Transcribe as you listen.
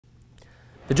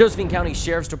The Josephine County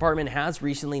Sheriff's Department has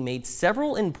recently made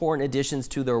several important additions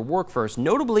to their workforce.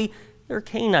 Notably, their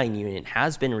K-9 unit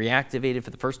has been reactivated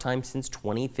for the first time since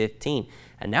 2015.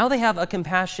 And now they have a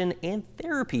compassion and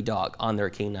therapy dog on their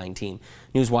K-9 team.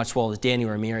 Newswatch 12's Daniel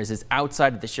Ramirez is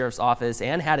outside of the sheriff's office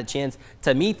and had a chance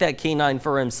to meet that K-9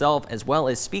 for himself as well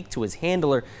as speak to his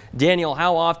handler. Daniel,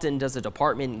 how often does a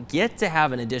department get to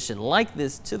have an addition like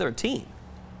this to their team?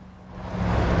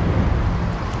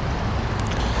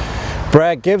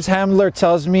 Brett, Gibbs handler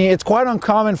tells me it's quite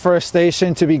uncommon for a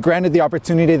station to be granted the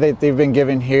opportunity that they've been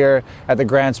given here at the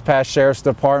Grants Pass Sheriff's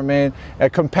Department. A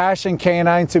compassion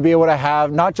K-9 to be able to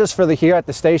have, not just for the here at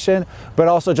the station, but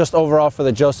also just overall for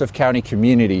the Joseph County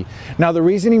community. Now, the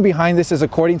reasoning behind this is,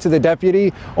 according to the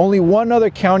deputy, only one other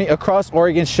county across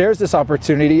Oregon shares this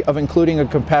opportunity of including a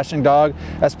compassion dog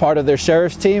as part of their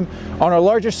sheriff's team. On a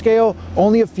larger scale,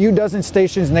 only a few dozen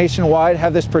stations nationwide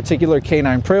have this particular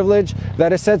K-9 privilege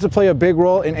that is said to play a big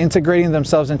role in integrating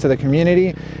themselves into the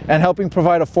community and helping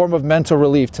provide a form of mental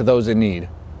relief to those in need.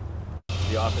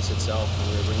 The office itself, when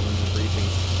we were bringing in the briefing,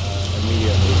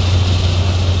 immediately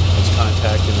its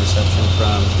contact and reception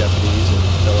from deputies and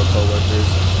fellow co-workers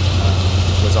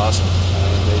was awesome.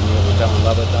 They immediately fell in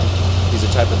love with them. He's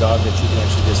the type of dog that you can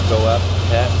actually just go up,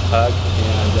 pet, hug,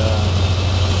 and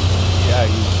yeah,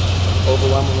 he's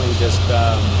overwhelmingly just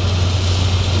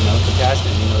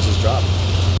compassionate. He knows his job.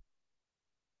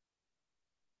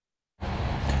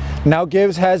 Now,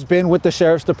 Gibbs has been with the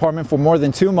Sheriff's Department for more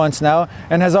than 2 months now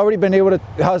and has already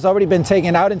been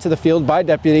taken out into the field by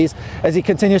deputies as he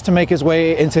continues to make his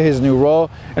way into his new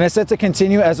role. And it's set to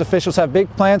continue as officials have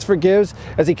big plans for Gibbs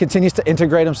as he continues to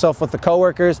integrate himself with the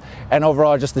coworkers and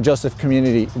overall just the Joseph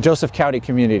County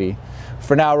community.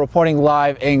 For now, reporting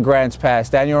live in Grants Pass,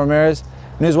 Daniel Ramirez,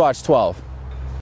 Newswatch 12.